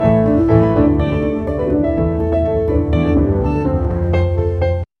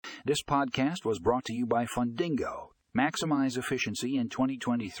This podcast was brought to you by Fundingo. Maximize efficiency in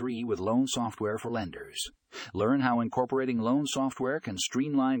 2023 with loan software for lenders. Learn how incorporating loan software can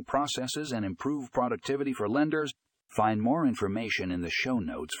streamline processes and improve productivity for lenders. Find more information in the show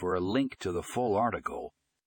notes for a link to the full article.